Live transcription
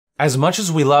As much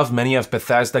as we love many of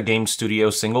Bethesda Game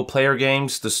Studio's single-player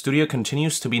games, the studio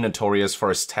continues to be notorious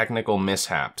for its technical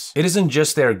mishaps. It isn't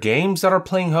just their games that are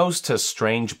playing host to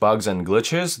strange bugs and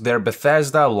glitches, their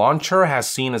Bethesda launcher has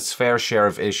seen its fair share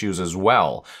of issues as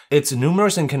well. Its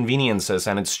numerous inconveniences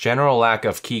and its general lack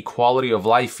of key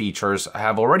quality-of-life features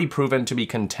have already proven to be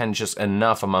contentious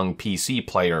enough among PC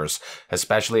players,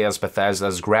 especially as Bethesda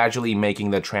is gradually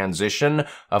making the transition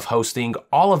of hosting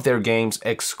all of their games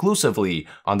exclusively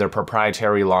on their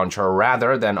proprietary launcher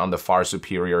rather than on the far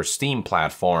superior Steam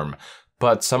platform.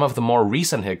 But some of the more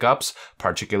recent hiccups,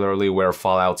 particularly where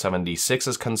Fallout 76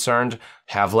 is concerned,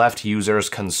 have left users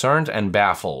concerned and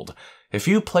baffled. If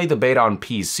you play the beta on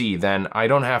PC, then I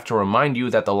don't have to remind you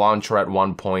that the launcher at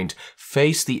one point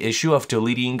faced the issue of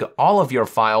deleting all of your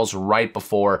files right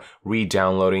before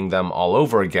re-downloading them all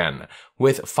over again.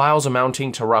 With files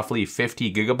amounting to roughly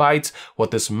 50 gigabytes,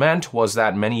 what this meant was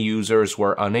that many users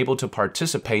were unable to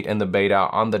participate in the beta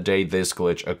on the day this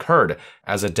glitch occurred,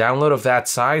 as a download of that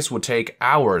size would take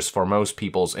hours for most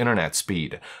people's internet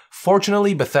speed.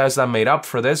 Fortunately, Bethesda made up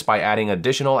for this by adding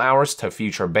additional hours to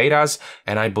future betas,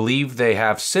 and I believe they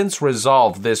have since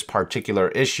resolved this particular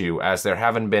issue, as there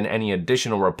haven't been any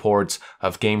additional reports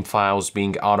of game files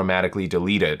being automatically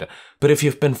deleted. But if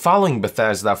you've been following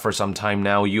Bethesda for some time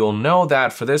now, you'll know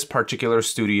that for this particular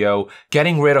studio,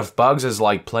 getting rid of bugs is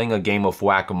like playing a game of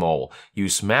whack-a-mole. You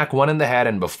smack one in the head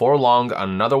and before long,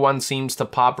 another one seems to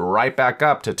pop right back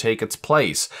up to take its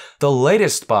place. The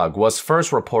latest bug was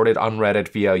first reported on Reddit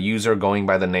via a user going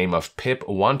by the name of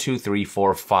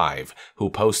Pip12345, who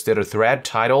posted a thread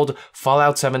titled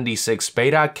 "Fallout 76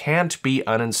 Beta Can't Be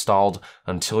Uninstalled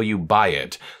Until You Buy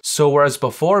It." So whereas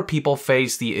before people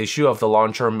faced the issue of the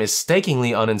launcher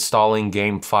mistakenly uninstalling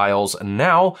game files,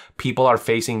 now people are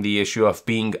facing the issue of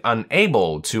being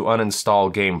unable to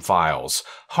uninstall game files.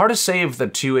 Hard to say if the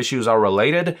two issues are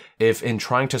related, if in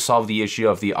trying to solve the issue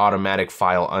of the automatic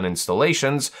file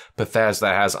uninstallations, Bethesda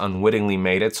has unwittingly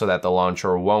made it so that the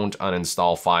launcher won't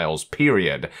uninstall files,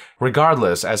 period.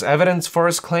 Regardless, as evidence for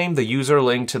his claim, the user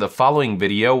linked to the following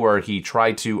video where he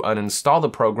tried to uninstall the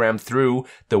program through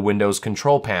the Windows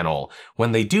control panel.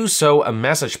 When they do so, a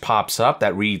message pops up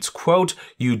that reads, quote,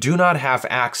 "You do not have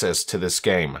access to this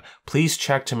game. Please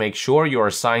check to make sure you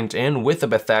are signed in with the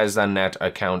Bethesda Net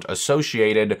account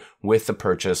associated with the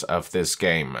purchase of this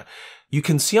game." You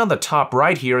can see on the top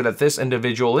right here that this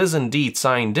individual is indeed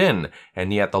signed in,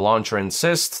 and yet the launcher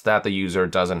insists that the user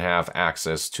doesn't have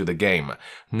access to the game.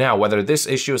 Now, whether this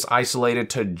issue is isolated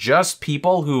to just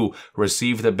people who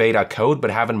receive the beta code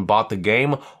but haven't bought the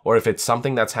game, or if it's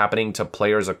something that's happening to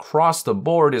players across the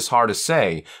board is hard to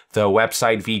say. The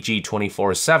website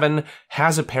VG247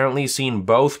 has apparently seen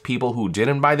both people who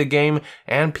didn't buy the game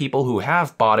and people who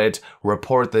have bought it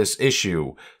report this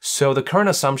issue. So the current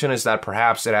assumption is that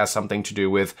perhaps it has something to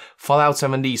do with Fallout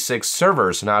 76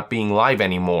 servers not being live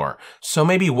anymore. So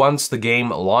maybe once the game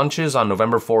launches on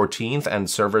November 14th and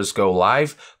servers go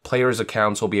live, players'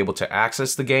 accounts will be able to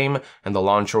access the game and the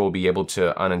launcher will be able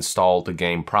to uninstall the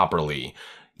game properly.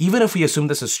 Even if we assume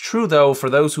this is true though,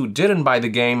 for those who didn't buy the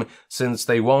game, since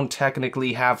they won't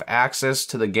technically have access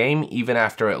to the game even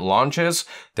after it launches,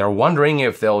 they're wondering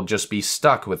if they'll just be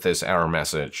stuck with this error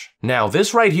message. Now,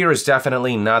 this right here is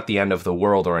definitely not the end of the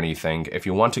world or anything. If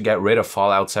you want to get rid of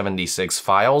Fallout 76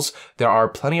 files, there are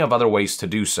plenty of other ways to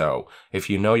do so. If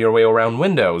you know your way around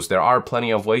Windows, there are plenty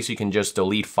of ways you can just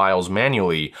delete files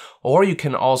manually, or you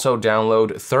can also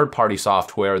download third-party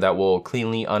software that will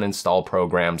cleanly uninstall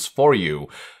programs for you.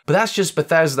 But that's just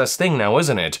Bethesda's thing now,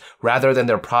 isn't it? Rather than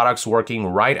their products working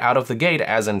right out of the gate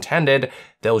as intended,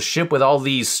 they'll ship with all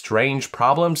these strange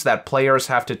problems that players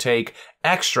have to take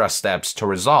extra steps to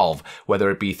resolve, whether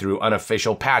it be through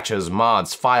unofficial patches,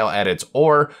 mods, file edits,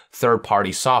 or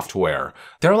third-party software.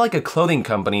 They're like a clothing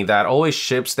company that always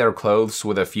ships their clothes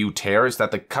with a few tears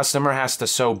that the customer has to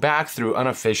sew back through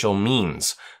unofficial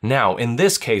means. Now, in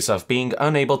this case of being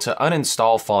unable to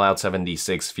uninstall Fallout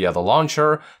 76 via the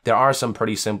launcher, there are some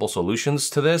pretty simple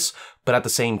solutions to this, but at the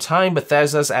same time,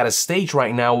 Bethesda's at a stage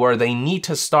right now where they need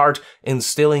to start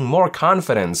instilling more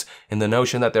confidence in the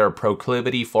notion that their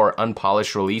proclivity for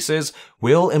unpolished releases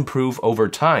will improve over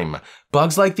time.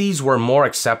 Bugs like these were more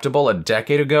acceptable a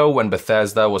decade ago when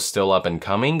Bethesda was still up and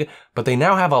coming, but they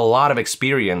now have a lot of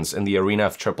experience in the arena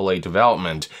of AAA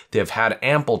development. They've had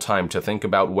ample time to think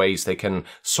about ways they can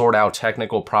sort out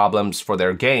technical problems for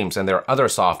their games and their other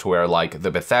software like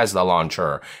the Bethesda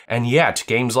launcher. And yet,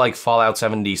 games like Fallout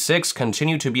 76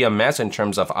 continue to be a mess in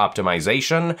terms of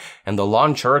optimization, and the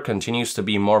launcher continues to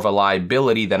be more of a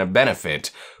liability than a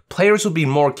benefit. Players would be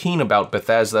more keen about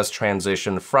Bethesda's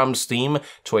transition from Steam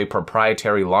to a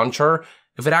proprietary launcher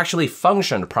if it actually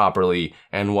functioned properly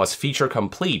and was feature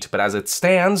complete, but as it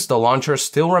stands, the launcher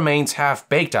still remains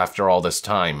half-baked after all this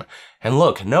time. And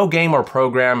look, no game or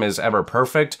program is ever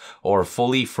perfect or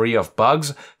fully free of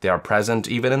bugs. They are present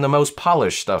even in the most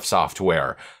polished of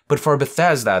software. But for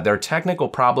Bethesda, their technical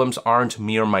problems aren't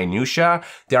mere minutia,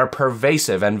 they are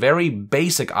pervasive and very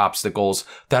basic obstacles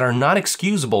that are not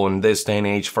excusable in this day and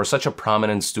age for such a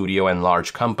prominent studio and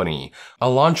large company. A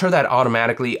launcher that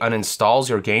automatically uninstalls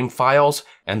your game files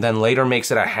and then later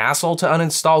makes it a hassle to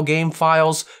uninstall game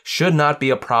files should not be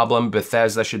a problem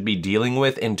Bethesda should be dealing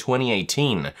with in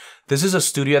 2018. This is a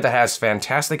studio that has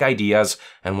fantastic ideas,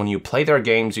 and when you play their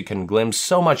games, you can glimpse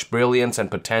so much brilliance and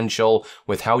potential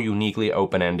with how uniquely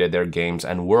open-ended their games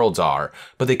and worlds are,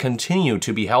 but they continue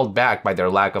to be held back by their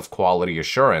lack of quality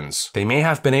assurance. They may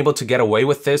have been able to get away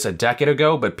with this a decade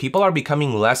ago, but people are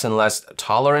becoming less and less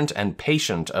tolerant and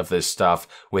patient of this stuff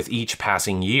with each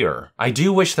passing year. I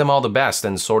do wish them all the best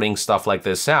in sorting stuff like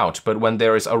this out, but when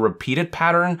there is a repeated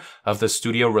pattern of the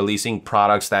studio releasing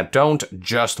products that don't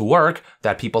just work,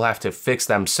 that people have to fix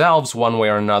themselves one way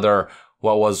or another,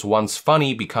 what was once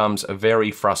funny becomes very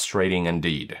frustrating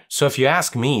indeed. So if you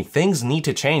ask me, things need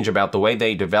to change about the way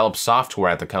they develop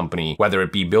software at the company, whether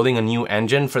it be building a new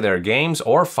engine for their games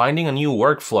or finding a new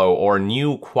workflow or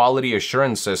new quality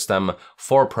assurance system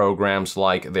for programs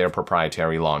like their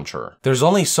proprietary launcher. There's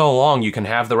only so long you can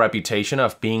have the reputation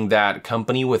of being that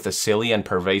company with the silly and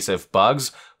pervasive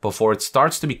bugs before it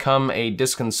starts to become a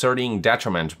disconcerting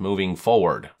detriment moving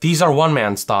forward. These are one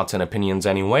man's thoughts and opinions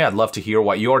anyway. I'd love to hear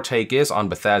what your take is on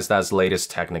Bethesda's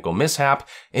latest technical mishap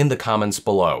in the comments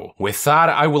below. With that,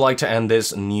 I would like to end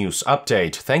this news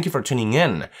update. Thank you for tuning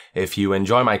in. If you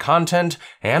enjoy my content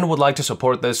and would like to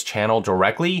support this channel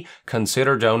directly,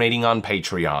 consider donating on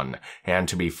Patreon. And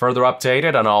to be further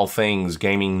updated on all things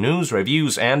gaming news,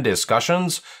 reviews, and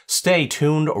discussions, stay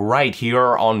tuned right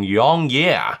here on Young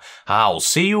Yeah. I'll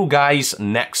see you guys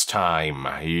next time.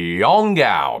 Young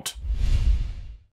out.